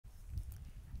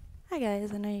Hi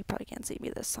guys, I know you probably can't see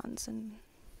me, the sun's in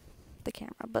the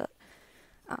camera, but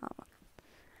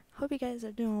hope you guys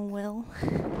are doing well,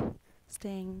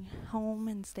 staying home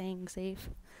and staying safe.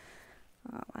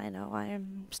 I know I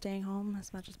am staying home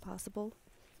as much as possible.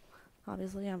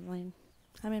 Obviously, I'm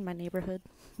in my neighborhood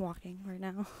walking right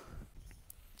now.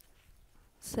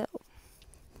 So,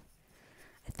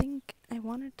 I think I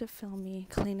wanted to film me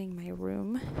cleaning my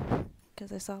room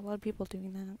because I saw a lot of people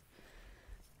doing that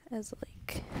as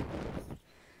like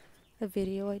a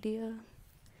video idea.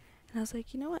 And I was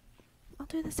like, you know what? I'll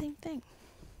do the same thing.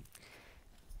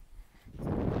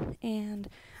 And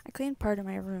I cleaned part of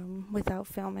my room without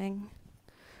filming.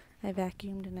 I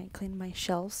vacuumed and I cleaned my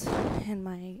shelves and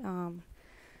my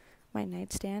my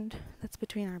nightstand that's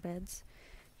between our beds.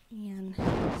 And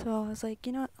so I was like,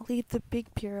 you know what? I'll leave the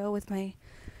big bureau with my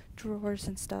drawers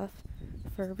and stuff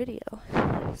for a video.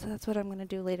 So that's what I'm going to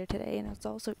do later today. And it's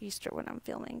also Easter when I'm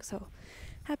filming. So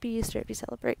happy Easter if you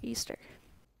celebrate Easter.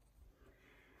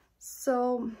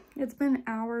 So it's been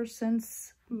hours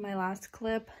since my last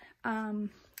clip.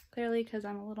 Clearly because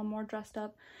I'm a little more dressed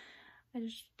up. I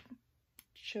just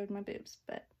showed my boobs,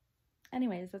 but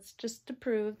anyways, that's just to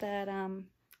prove that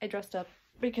I dressed up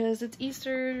because it's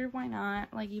Easter. Why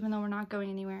not? Like, even though we're not going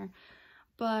anywhere.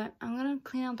 But I'm gonna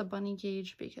clean out the bunny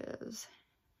cage because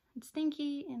it's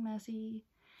stinky and messy.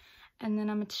 And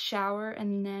then I'm gonna shower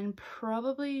and then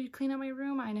probably clean out my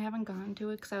room. I haven't gone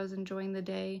to it because I was enjoying the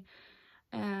day.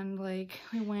 And like,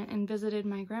 we went and visited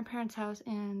my grandparents' house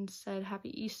and said happy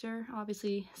Easter,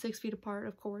 obviously 6 feet apart,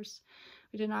 of course.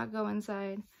 We did not go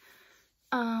inside.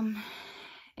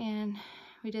 And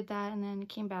we did that and then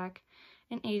came back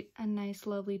and ate a nice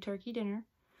lovely turkey dinner,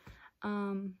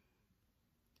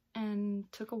 and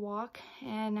took a walk.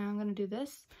 And now I'm gonna do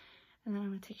this, and then I'm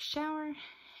gonna take a shower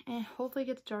and hopefully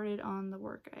get started on the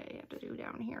work I have to do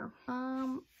down here.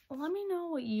 Let me know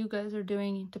what you guys are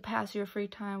doing to pass your free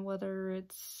time, whether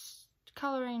it's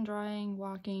coloring, drawing,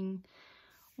 walking,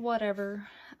 whatever.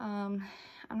 I'm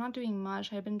not doing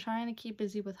much. I've been trying to keep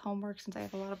busy with homework since I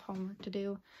have a lot of homework to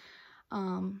do.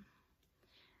 I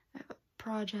have a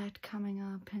project coming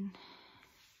up and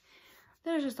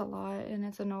there's just a lot, and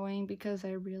it's annoying because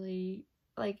I really,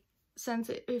 like, since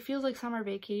it feels like summer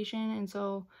vacation, and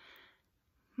so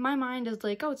my mind is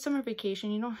like, oh, it's summer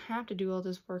vacation, you don't have to do all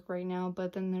this work right now.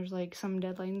 But then there's like some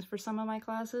deadlines for some of my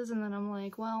classes, and then I'm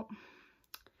like, well,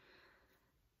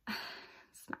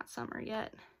 it's not summer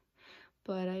yet.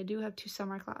 But I do have 2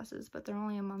 summer classes, but they're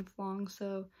only a month long,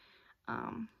 so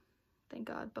thank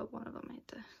God. But one of them I had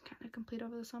to kind of complete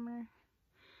over the summer.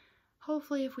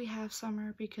 Hopefully if we have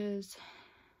summer, because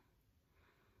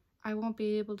I won't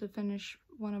be able to finish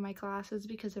one of my classes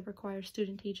because it requires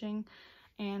student teaching,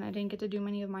 and I didn't get to do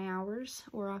many of my hours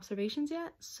or observations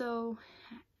yet. So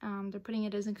they're putting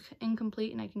it as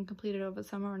incomplete, and I can complete it over the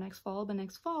summer or next fall. But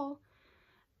next fall,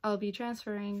 I'll be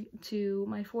transferring to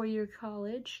my 4-year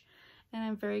college, and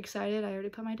I'm very excited. I already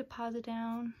put my deposit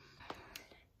down.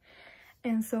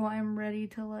 And so I'm ready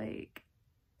to like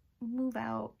move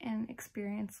out and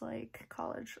experience like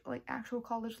college, like actual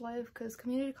college life, because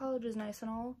community college is nice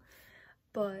and all,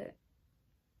 but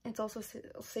it's also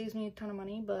saves me a ton of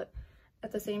money. But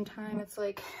at the same time, it's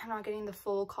like I'm not getting the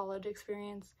full college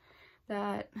experience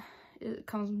that it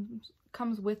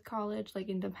comes with college, like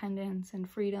independence and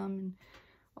freedom, and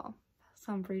well,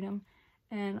 some freedom,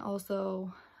 and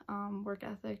also work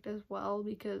ethic as well,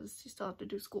 because you still have to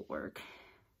do schoolwork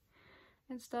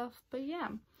and stuff. But yeah,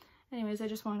 anyways, I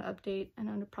just wanted to update. I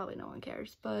know probably no one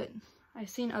cares, but I've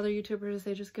seen other YouTubers,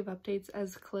 they just give updates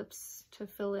as clips to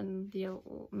fill in the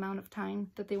amount of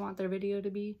time that they want their video to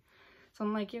be. So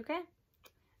I'm like, okay,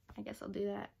 I guess I'll do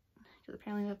that, because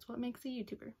apparently that's what makes a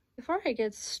YouTuber. Before I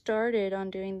get started on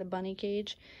doing the bunny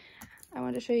cage, I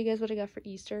wanted to show you guys what I got for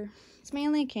Easter. It's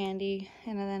mainly candy,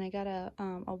 and then I got a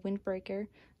windbreaker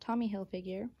Tommy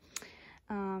Hilfiger.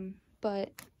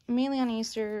 But mainly on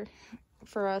Easter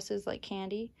for us is like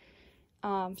candy.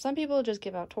 Some people just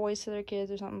give out toys to their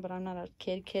kids or something, but I'm not a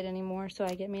kid anymore, so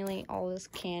I get mainly all this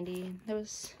candy.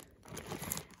 It's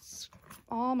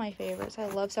all my favorites. I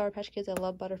love Sour Patch Kids. I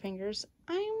love Butterfingers.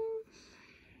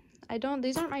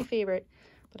 These aren't my favorite,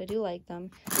 but I do like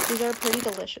them. These are pretty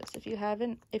delicious. If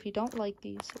you don't like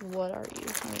these, what are you?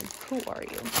 I mean, who are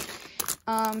you?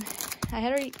 I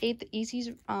had already ate the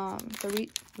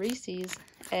Reese's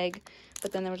egg,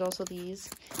 but then there was also these.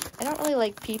 I don't really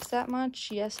like Peeps that much.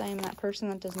 Yes, I am that person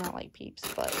that does not like Peeps,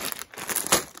 but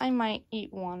I might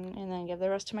eat one and then give the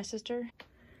rest to my sister,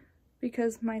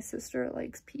 because my sister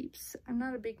likes Peeps. I'm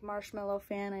not a big marshmallow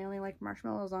fan. I only like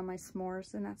marshmallows on my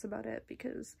s'mores, and that's about it,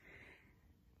 because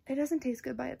it doesn't taste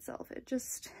good by itself.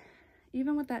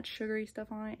 even with that sugary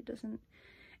stuff on it, it doesn't,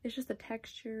 it's just the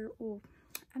texture. Ooh,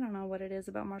 I don't know what it is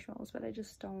about marshmallows, but I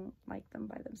just don't like them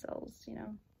by themselves, you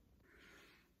know.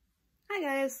 Hi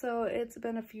guys, so it's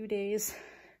been a few days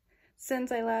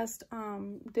since I last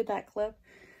did that clip,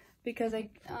 because I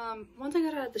once I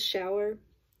got out of the shower,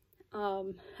 I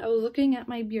was looking at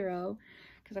my bureau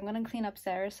because I'm gonna clean up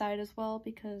Sarah's side as well,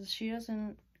 because she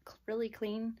doesn't really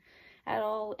clean at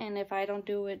all, and if I don't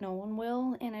do it, no one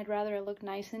will, and I'd rather it look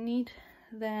nice and neat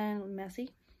than messy.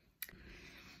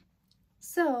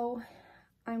 So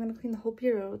I'm gonna clean the whole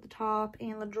bureau, the top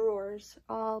and the drawers.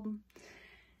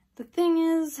 The thing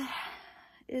is,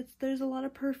 there's a lot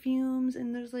of perfumes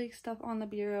and there's like stuff on the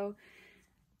bureau.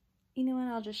 You know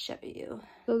what, I'll just show you.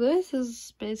 So this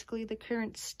is basically the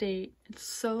current state. It's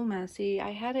so messy.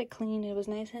 I had it clean, it was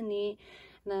nice and neat.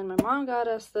 And then my mom got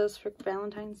us this for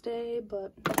Valentine's Day,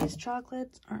 but these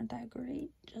chocolates aren't that great,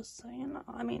 just so you know.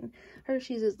 I mean,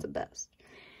 Hershey's is the best.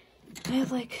 I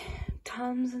have like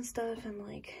tons and stuff and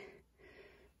like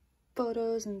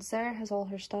photos, and Sarah has all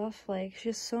her stuff. Like, she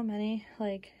has so many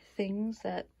like things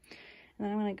that, and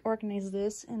then I'm gonna organize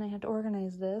this, and I had to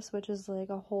organize this, which is like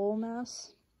a whole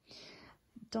mess.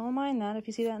 Don't mind that if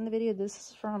you see that in the video. This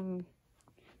is from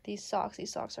these socks.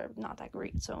 These socks are not that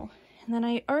great, so. And then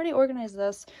I already organized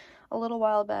this a little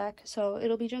while back, so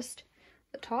it'll be just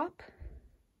the top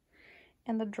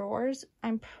and the drawers.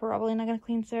 I'm probably not gonna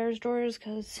clean Sarah's drawers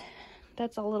because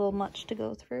that's a little much to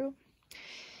go through.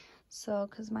 So,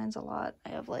 because mine's a lot. I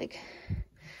have like,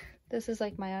 this is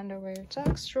like my underwear and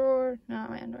socks drawer.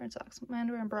 Not my underwear and socks, my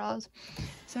underwear and bras.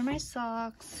 These are my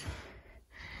socks.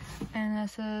 And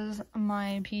this is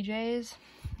my PJs.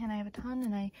 And I have a ton,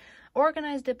 and I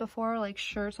organized it before, like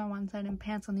shirts on one side and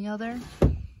pants on the other.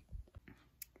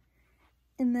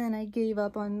 And then I gave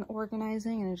up on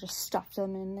organizing and I just stuffed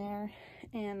them in there.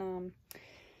 And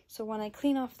so when I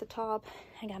clean off the top,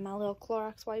 I got my little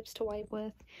Clorox wipes to wipe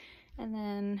with. And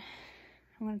then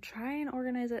I'm going to try and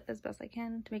organize it as best I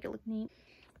can to make it look neat.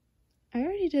 I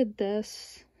already did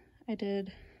this. I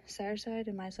did Sarah's side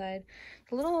and my side.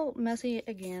 It's a little messy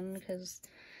again because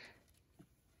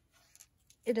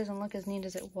it doesn't look as neat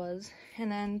as it was.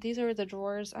 And then these are the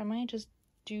drawers. I might just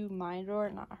do my drawer,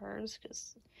 not hers,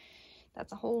 because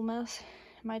that's a whole mess.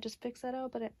 I might just fix that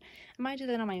out, but I might do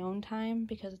that on my own time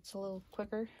because it's a little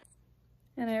quicker.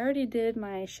 And I already did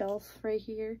my shelf right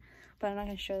here, but I'm not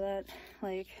going to show that.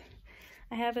 Like,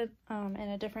 I have it in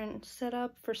a different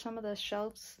setup for some of the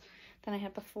shelves than I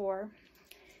had before.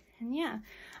 And yeah,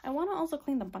 I want to also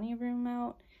clean the bunny room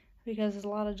out because there's a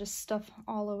lot of just stuff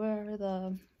all over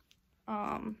the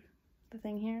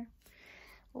thing here,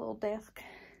 a little desk.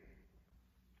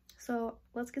 So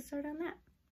let's get started on that.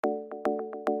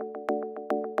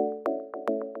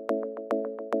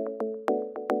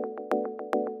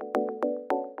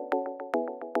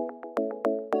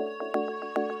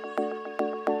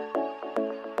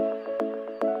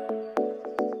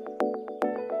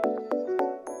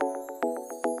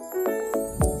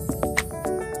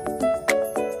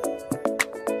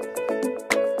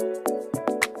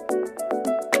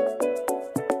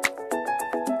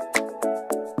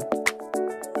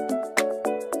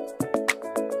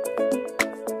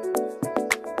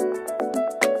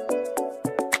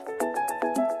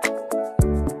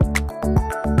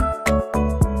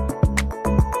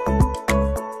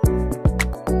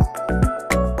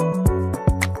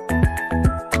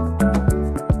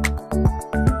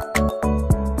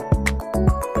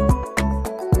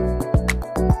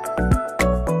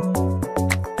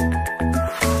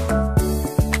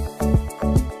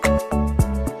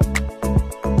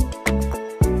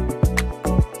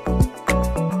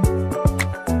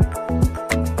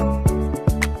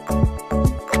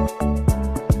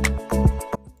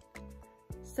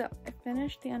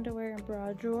 The underwear and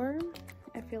bra drawer.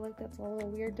 I feel like that's a little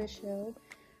weird to show,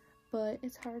 but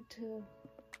it's hard to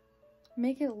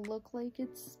make it look like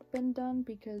it's been done,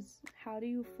 because how do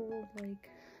you fold like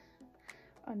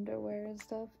underwear and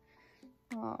stuff?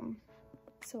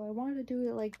 So I wanted to do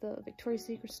it like the Victoria's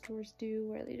Secret stores do,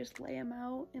 where they just lay them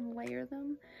out and layer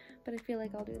them, but I feel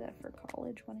like I'll do that for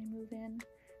college when I move in.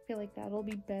 I feel like that'll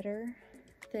be better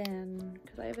than,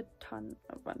 because I have a ton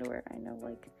of underwear. I know,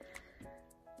 like,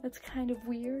 that's kind of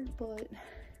weird, but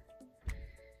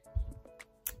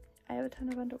I have a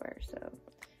ton of underwear, so.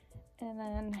 And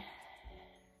then,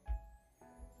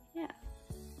 yeah.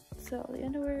 So the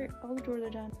underwear, all the drawers are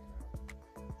done.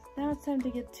 Now it's time to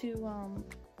get to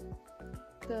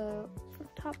the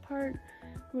top part,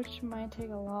 which might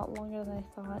take a lot longer than I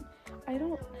thought. I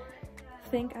don't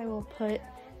think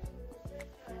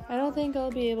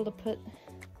I'll be able to put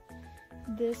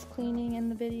this cleaning in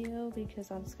the video because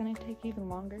that's gonna take even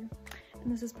longer.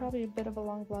 and this is probably a bit of a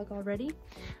long vlog already,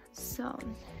 so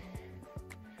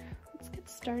let's get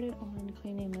started on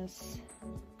cleaning this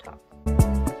top.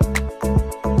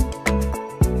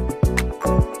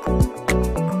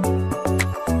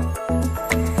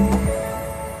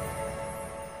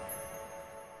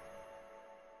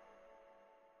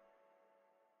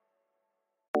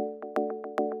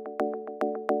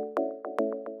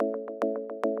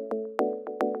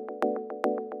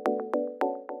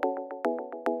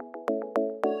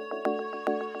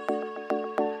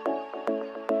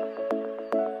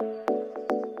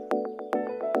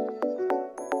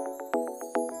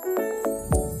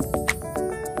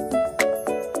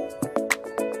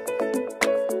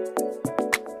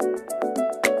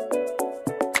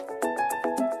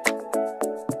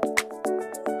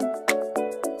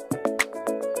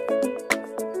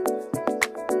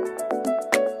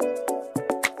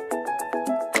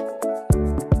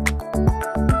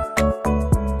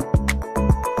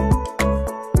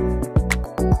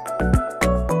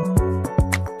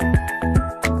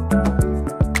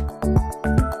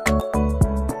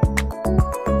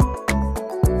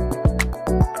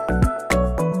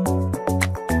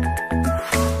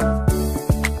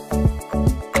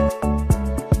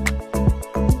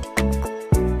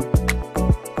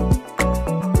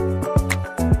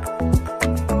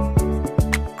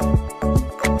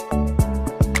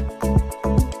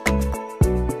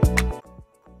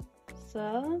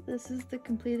 So this is the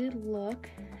completed look.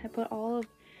 I put all of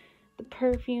the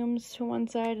perfumes to one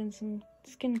side and some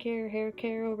skincare, hair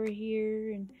care over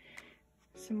here, and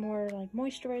some more like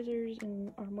moisturizers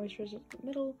and our moisturizers in the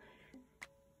middle.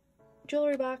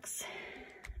 Jewelry box.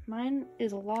 Mine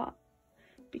is a lot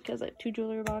because I have 2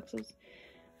 jewelry boxes.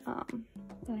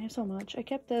 And I have so much. I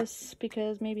kept this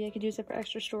because maybe I could use it for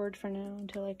extra storage for now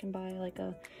until I can buy like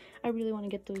I really want to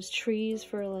get those trees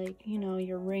for like, you know,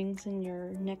 your rings and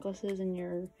your necklaces and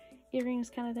your earrings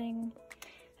kind of thing.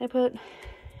 I put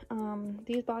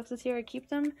these boxes here. I keep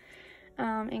them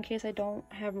in case I don't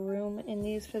have room in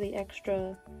these for the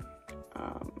extra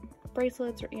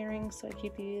bracelets or earrings, so I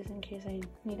keep these in case I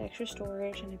need extra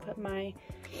storage. And I put my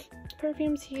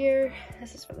perfumes here.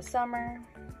 This is for the summer.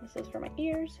 This is for my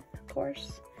ears, of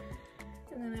course.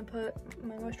 And then I put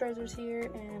my moisturizers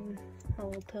here and my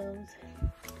little toes.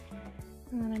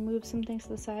 And then I moved some things to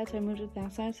the side, so I moved it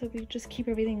that side so we just keep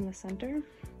everything in the center.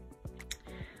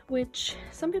 Which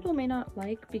some people may not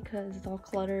like because it's all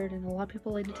cluttered, and a lot of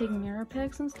people like to take mirror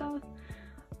pics and stuff.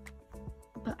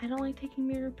 But I don't like taking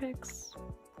mirror pics,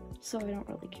 so I don't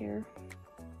really care.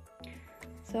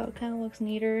 So it kind of looks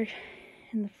neater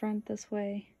in the front this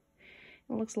way.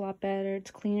 It looks a lot better.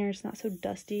 It's cleaner. It's not so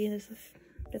dusty. There's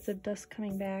bits of dust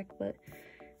coming back, but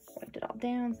I wiped it all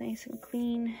down. It's nice and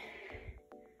clean.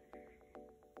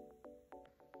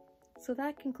 So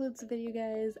that concludes the video,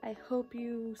 guys. I hope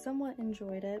you somewhat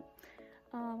enjoyed it.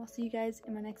 I'll see you guys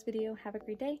in my next video. Have a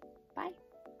great day. Bye.